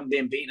because they haven't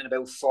been beaten in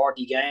about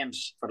 40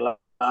 games for the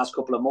last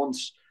couple of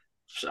months,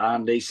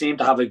 and they seem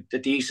to have a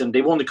decent.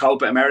 They won the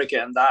Copa America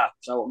and that,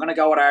 so I'm going to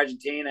go with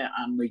Argentina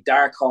and my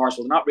dark horse.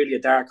 Well, not really a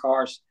dark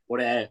horse,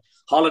 but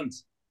Holland.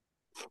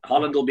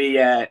 Holland will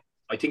be. I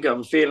think I have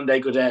a feeling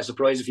they could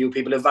surprise a few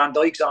people if Van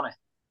Dijk's on it.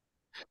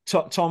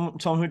 Tom,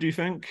 who do you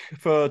think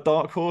for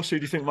dark horse? Who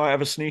do you think might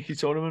have a sneaky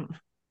tournament?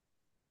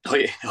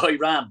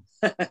 Iran.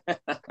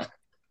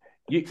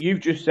 You've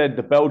just said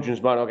the Belgians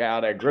might not get out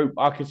of their group.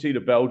 I can see the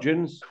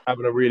Belgians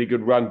having a really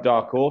good run,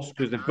 dark horse,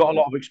 because they've got a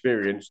lot of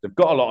experience. They've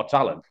got a lot of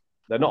talent.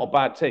 They're not a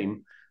bad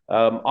team.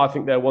 I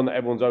think they're one that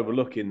everyone's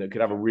overlooking that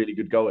could have a really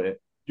good go at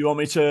it. Do you want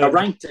me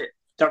to?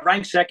 They're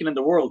ranked second in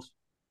the world.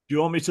 Do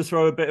you want me to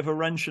throw a bit of a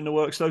wrench in the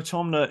works, though,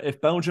 Tom? That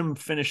if Belgium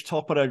finish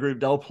top of their group,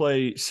 they'll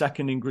play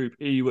second in Group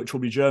E, which will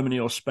be Germany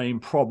or Spain,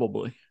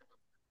 probably.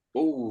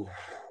 Oh,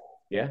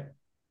 yeah.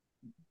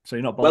 So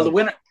you're not. Well,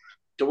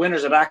 the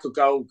winners of that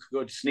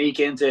could sneak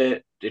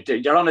into.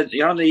 You're on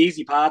the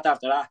easy path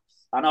after that.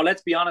 I know.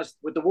 Let's be honest.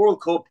 With the World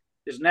Cup,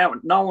 there's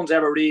no one's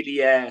ever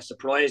really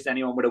surprised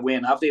anyone with a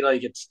win, have they?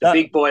 Like it's the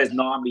big boys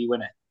normally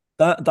win it.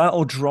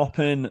 That'll drop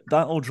them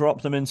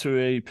into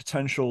a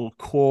potential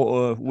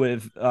quarter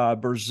with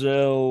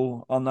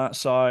Brazil on that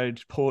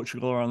side,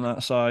 Portugal on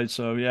that side.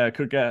 So yeah, it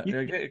could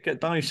get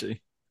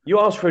dicey.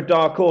 You asked for a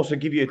dark horse, I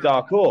give you a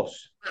dark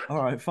horse.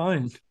 All right,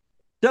 fine.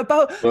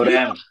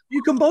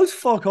 You can both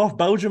fuck off.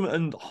 Belgium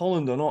and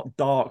Holland are not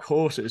dark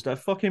horses. They're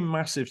fucking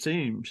massive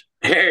teams.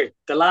 Hey,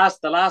 the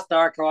last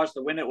dark horse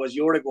to win it was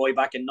Uruguay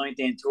back in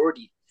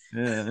 1930.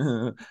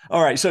 Yeah.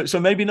 All right. So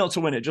maybe not to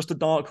win it, just a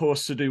dark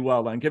horse to do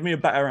well. Then give me a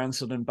better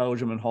answer than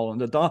Belgium and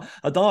Holland. A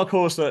dark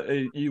horse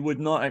that you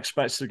would not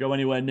expect to go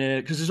anywhere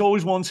near, because there's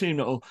always one team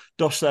that will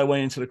dust their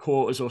way into the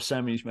quarters or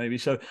semis, maybe.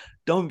 So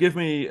don't give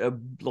me a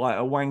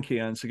wanky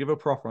answer. Give a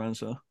proper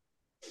answer.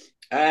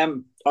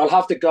 I'll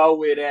have to go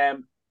with.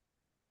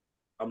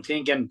 I'm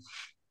thinking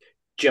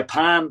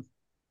Japan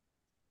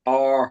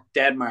or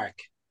Denmark.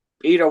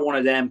 Either one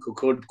of them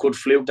could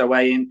fluke their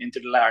way into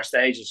the latter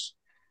stages.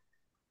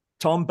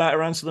 Tom,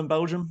 better answer than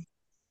Belgium?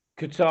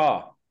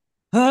 Qatar.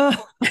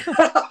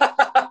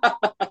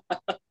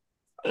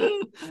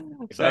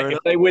 If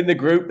they win the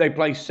group, they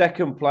play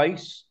second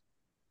place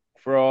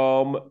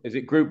from, is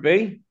it Group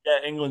B?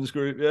 Yeah, England's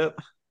group, yeah.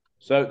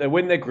 So they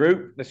win their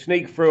group, they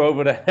sneak through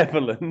over the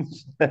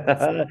Netherlands.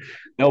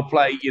 They'll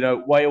play,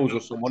 Wales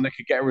or someone. They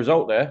could get a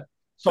result there.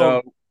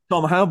 So,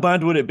 Tom, how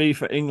bad would it be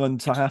for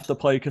England to have to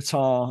play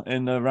Qatar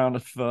in the round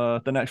of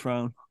the next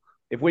round?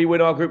 if we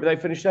win our group and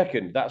they finish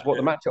second, that's what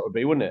the matchup would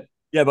be, wouldn't it?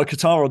 Yeah, but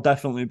Qatar will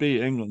definitely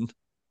beat England.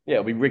 Yeah,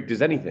 it'll be rigged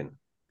as anything.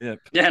 Yep.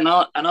 Yeah,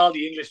 and all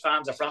the English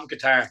fans are from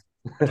Qatar.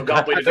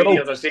 Forgot by the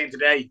videos I've seen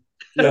today.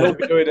 They'll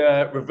be doing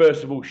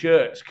reversible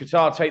shirts.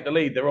 Qatar take the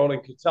lead. They're all in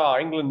Qatar.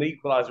 England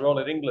equalise. They're all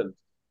in England.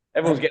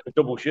 Everyone's getting a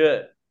double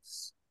shirt.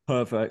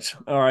 Perfect.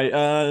 All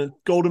right.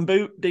 Golden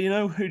Boot,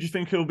 Dino, who do you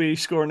think will be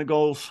scoring the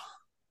goals?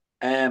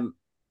 As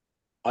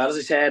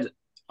I said,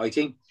 I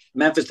think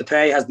Memphis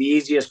Depay has the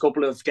easiest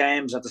couple of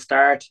games at the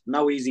start.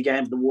 No easy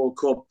games in the World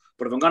Cup.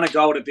 But if I'm going to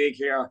go to big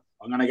here,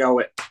 I'm going to go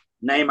with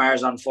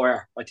Neymar's on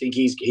fire. I think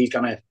he's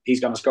gonna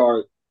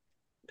score,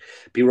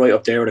 be right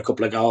up there with a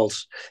couple of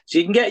goals. So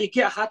you get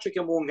a hat trick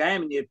in one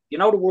game, and you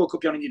know the World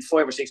Cup you only need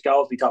 5 or 6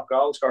 goals to be top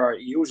goal scorer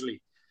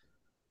usually.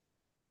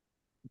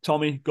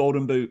 Tommy,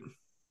 Golden Boot.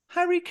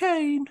 Harry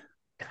Kane.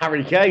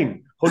 Harry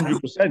Kane,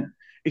 100%.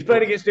 He's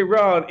playing against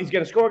Iran. He's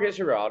going to score against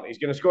Iran. He's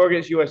going to score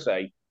against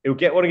USA. He'll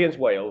get one against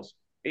Wales.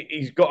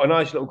 He's got a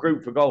nice little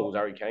group for goals,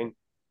 Harry Kane.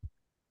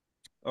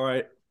 All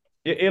right.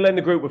 He'll end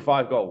the group with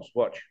 5 goals.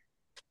 Watch.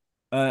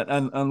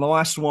 And the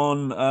last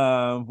one,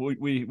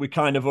 we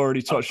kind of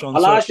already touched on.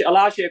 I'll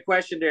ask you a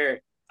question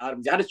there,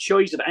 Adam. You had a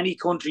choice of any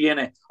country in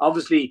it.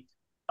 Obviously,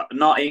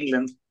 not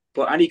England,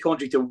 but any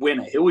country to win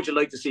it. Who would you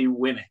like to see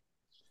win it?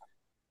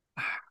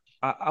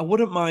 I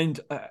wouldn't mind.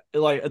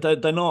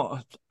 They're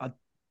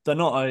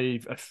not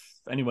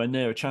anywhere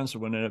near a chance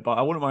of winning it, but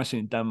I wouldn't mind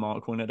seeing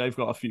Denmark win it. They've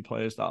got a few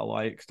players that I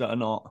like that are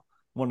not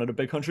one of the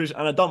big countries,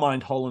 and I don't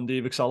mind Holland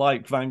either because I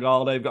like Van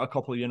Gaal. They've got a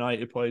couple of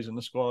United players in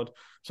the squad,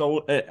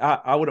 so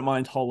I wouldn't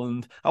mind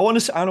Holland. I want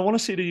to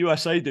see the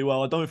USA do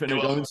well. I don't think they're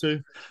going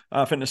to.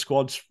 I think the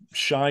squad's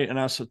shite, and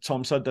as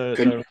Tom said,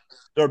 they're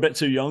a bit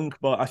too young.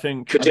 But I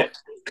think could you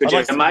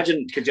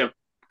imagine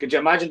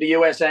the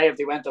USA if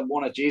they went and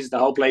won it? Jesus, the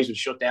whole place would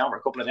shut down for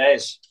a couple of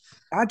days.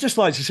 I'd just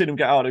like to see them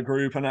get out of the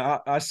group, and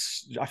I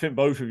think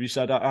both of you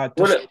said I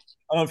don't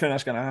think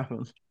that's going to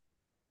happen.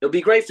 It'll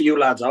be great for you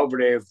lads over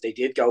there if they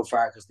did go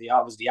far, because the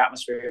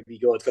atmosphere would be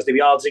good, because they'd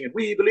be all singing,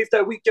 "We believe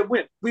that we can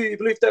win. We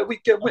believe that we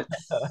can win."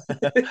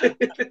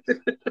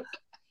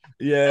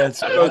 Yeah.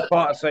 I go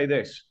far to say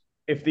this.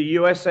 If the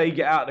USA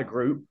get out of the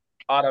group,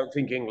 I don't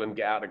think England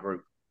get out of the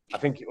group. I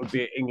think it would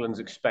be at England's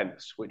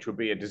expense, which would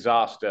be a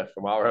disaster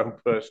from our own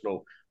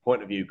personal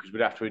point of view, because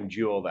we'd have to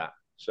endure that.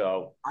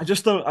 So I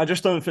just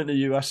don't think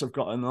the US have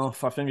got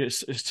enough. I think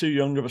it's too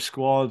young of a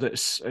squad.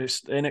 It's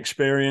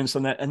inexperienced,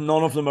 and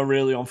none of them are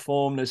really on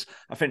form. There's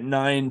I think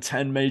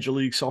 9-10 Major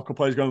League Soccer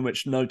players going,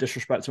 which no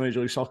disrespect to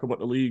Major League Soccer, but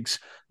the league's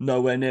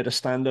nowhere near the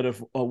standard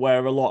of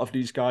where a lot of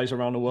these guys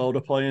around the world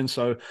are playing.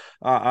 So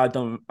I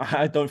don't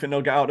think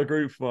they'll get out of the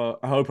group,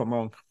 but I hope I'm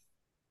wrong.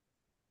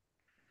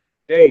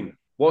 Dean,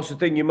 what's the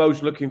thing you're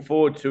most looking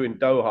forward to in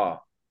Doha?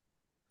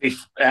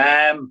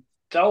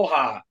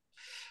 Doha,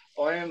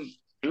 I'm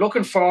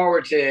looking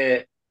forward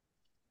to.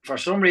 For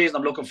some reason,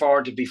 I'm looking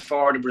forward to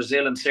before the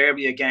Brazil and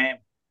Serbia game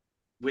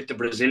with the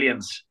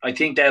Brazilians. I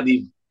think they'll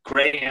be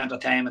great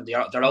entertainment.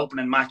 Their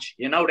opening match,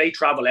 they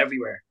travel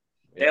everywhere.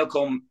 Yeah. They'll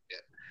come.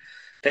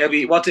 They'll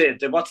be what's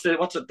it?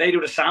 They do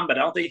the samba,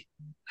 don't they?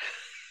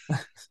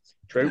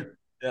 True.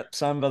 Yep,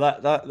 samba.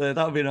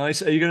 That would be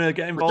nice. Are you going to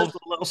get involved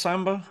with a little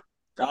samba?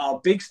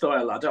 Oh, big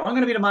style, lad. I'm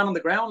going to be the man on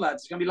the ground,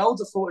 lads. There's going to be loads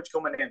of footage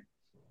coming in.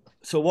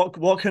 So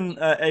what can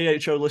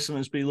AHO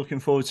listeners be looking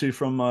forward to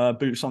from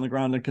Boots on the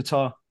Ground in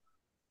Qatar?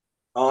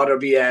 Oh, there'll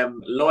be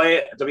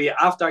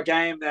after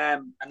game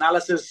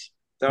analysis.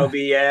 There'll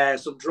be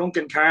some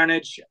drunken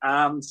carnage,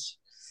 and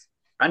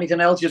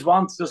anything else you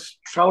want, just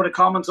throw the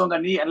comments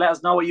underneath and let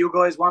us know what you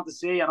guys want to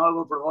see, and I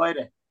will provide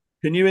it.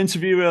 Can you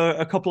interview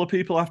a couple of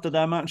people after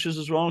their matches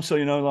as well? So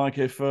like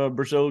if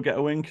Brazil get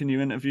a win, can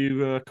you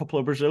interview a couple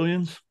of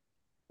Brazilians?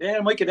 Yeah, I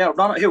might get out.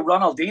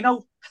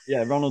 Ronaldinho?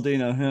 Yeah,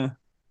 Ronaldinho. Yeah.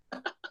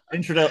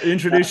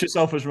 Introduce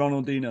yourself as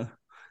Ronaldinho.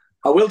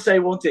 I will say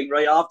one thing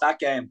right off that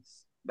game.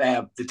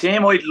 The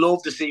team I'd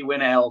love to see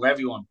win out of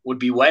everyone would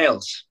be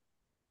Wales.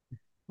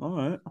 All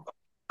right.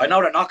 I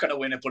know they're not going to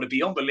win it, but it'd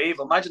be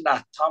unbelievable. Imagine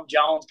that Tom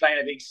Jones playing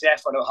a big set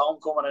for the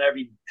homecoming and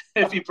everything.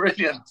 It'd be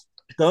brilliant.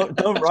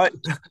 Don't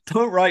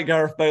write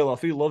Gareth Bale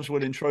off. He loves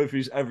winning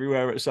trophies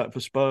everywhere except for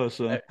Spurs.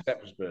 So.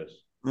 Except for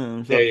Spurs.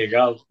 Yeah, there you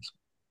go.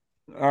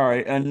 All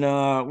right, and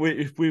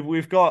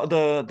we've got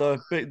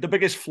the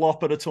biggest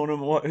flop of the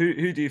tournament.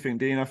 Who do you think,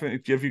 Dean? I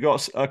think have you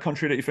got a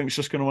country that you think is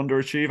just going to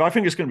underachieve? I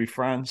think it's going to be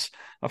France.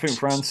 I think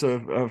France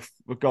have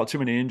got too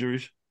many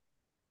injuries.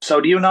 So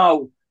do you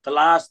know the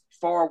last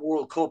 4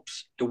 World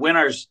Cups, the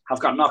winners have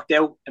got knocked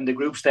out in the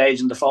group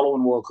stage in the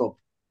following World Cup?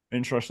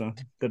 Interesting.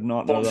 Did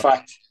not know that.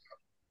 Fact.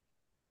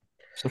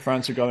 So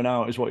France are going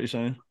out, is what you're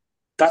saying?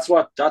 That's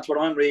what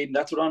I'm reading.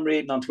 That's what I'm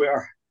reading on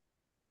Twitter.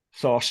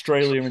 So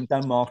Australia and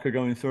Denmark are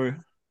going through.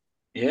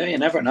 Yeah, you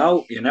never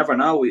know.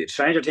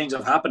 Stranger things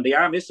have happened. They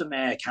are missing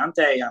Kante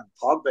and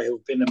Pogba,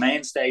 who've been the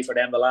mainstay for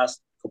them the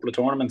last couple of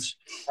tournaments.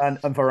 And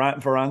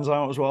Varane's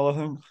out as well, I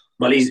think.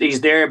 Well,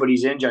 he's there, but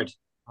he's injured.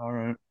 All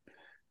right.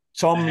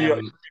 Tom,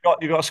 you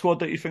got a squad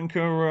that you think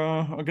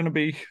are going to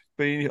be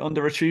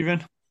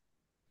underachieving?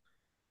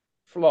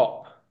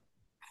 Flop.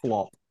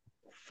 I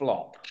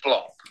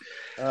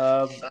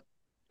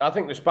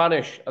think the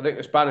Spanish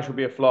will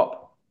be a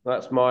flop.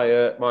 That's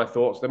my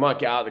thoughts. They might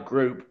get out of the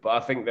group, but I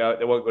think they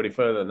won't go any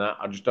further than that.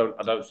 I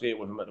don't see it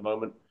with them at the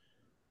moment.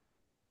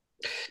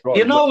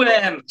 Right.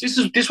 This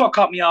is what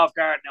caught me off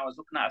guard. Now I was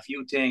looking at a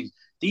few things.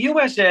 The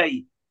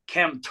USA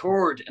came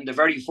third in the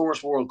very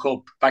first World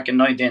Cup back in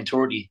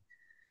 1930.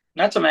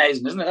 That's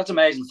amazing, isn't it? That's an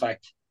amazing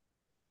fact.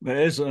 It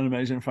is an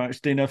amazing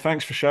fact. Dino,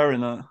 thanks for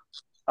sharing that.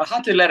 I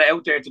had to let it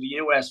out there to the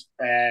US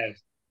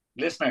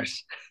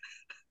listeners.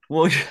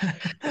 Well,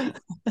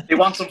 they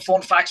want some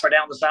fun facts for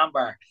down the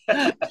sandbar.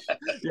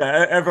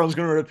 Yeah, everyone's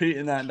going to repeat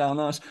in that down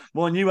us.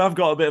 Well, and you have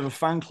got a bit of a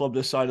fan club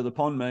this side of the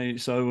pond,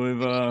 mate. So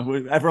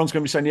everyone's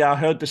going to be saying, "Yeah, I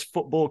heard this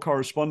football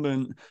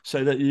correspondent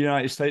say that the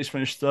United States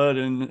finished third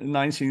in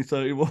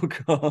 1930 World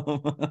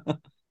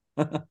Cup."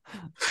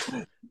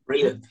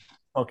 Brilliant.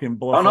 Fucking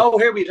boy. Oh no,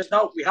 here we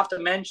have to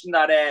mention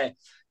that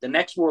the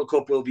next World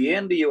Cup will be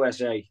in the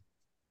USA.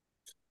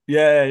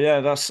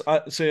 Yeah. That's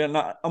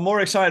I'm more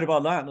excited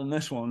about that than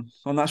this one,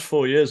 and that's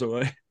 4 years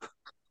away.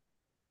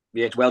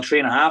 Yeah, well,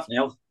 3.5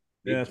 now.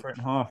 Yeah,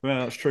 3.5. Yeah,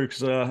 that's true.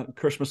 Because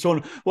Christmas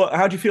tournament. Well,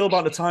 how do you feel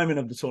about the timing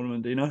of the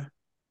tournament? Do you know?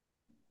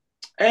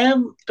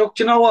 Look,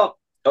 you know what?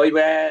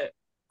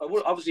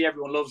 Obviously,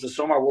 everyone loves the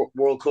summer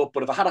World Cup,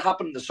 but if it had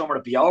happened in the summer,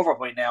 it'd be over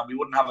by now. We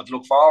wouldn't have it to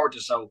look forward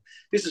to. So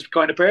this is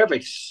kind of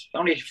perfect.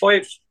 Only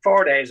 4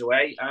 days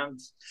away, and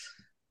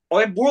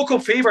World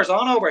Cup fever's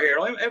on over here.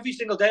 Every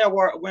single day I'm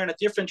wearing a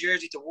different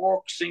jersey to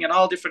work, singing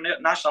all different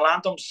national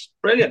anthems.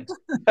 Brilliant.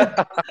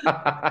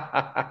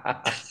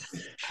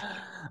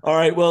 All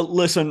right. Well,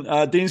 listen,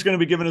 Dean's going to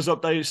be giving us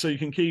updates, so you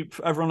can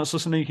everyone that's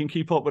listening, you can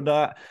keep up with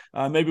that.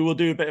 Maybe we'll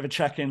do a bit of a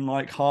check-in,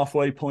 like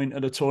halfway point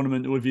of the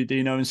tournament with you,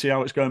 Dino, and see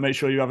how it's going. Make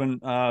sure you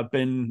haven't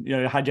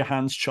had your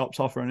hands chopped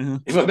off or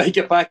anything. If I make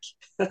it back.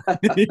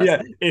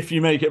 Yeah, if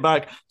you make it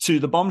back to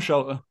the bomb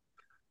shelter.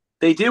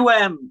 They do.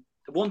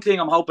 One thing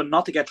I'm hoping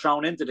not to get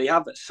thrown into, they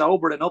have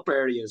sobering up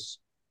areas.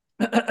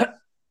 Yeah,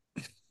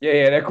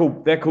 they're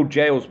called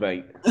jails,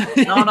 mate.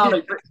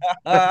 No.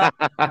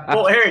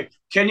 Well, here,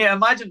 can you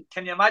imagine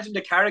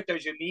the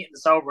characters you meet in the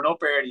sobering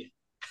up area?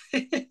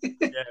 I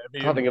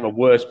can't think of a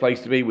worse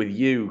place to be with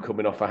you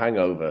coming off a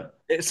hangover.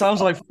 It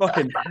sounds like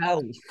fucking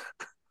hell.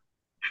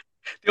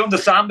 Doing the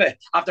samba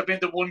after being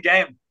to one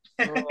game.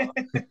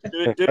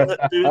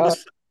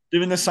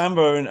 Doing the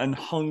samba and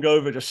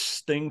hungover, just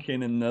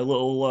stinking in the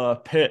little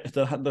pit,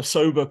 the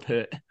sober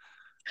pit.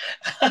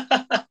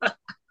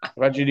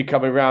 Imagine you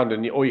coming around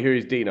and all you hear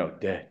is Dino.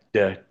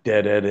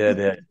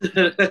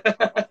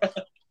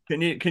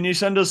 Can you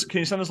send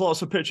us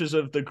lots of pictures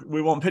of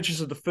we want pictures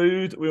of the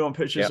food, we want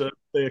pictures of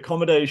the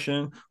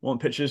accommodation, we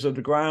want pictures of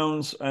the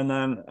grounds, and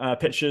then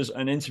pictures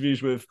and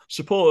interviews with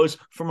supporters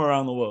from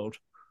around the world.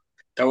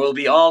 There will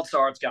be all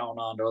sorts going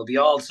on. There will be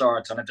all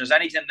sorts. And if there's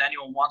anything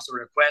anyone wants to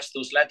request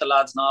us, let the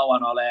lads know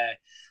and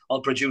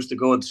I'll produce the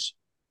goods.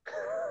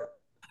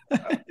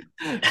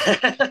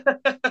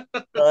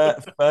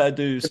 Fair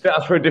dues.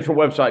 That's for a different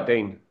website,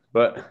 Dean.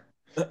 But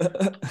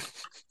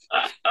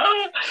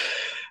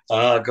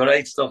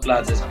great stuff,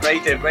 lads. It's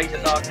great to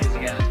talk to you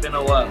again. It's been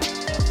a while.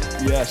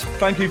 Yes.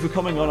 Thank you for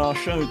coming on our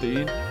show,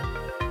 Dean.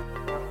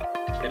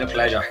 It's been a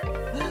pleasure.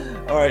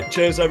 All right,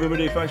 cheers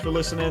everybody. Thanks for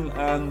listening,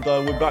 and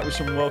we're back with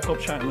some World Cup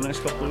chat in the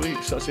next couple of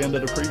weeks. That's the end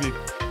of the preview.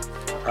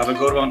 Have a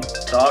good one.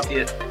 Talk to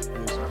you.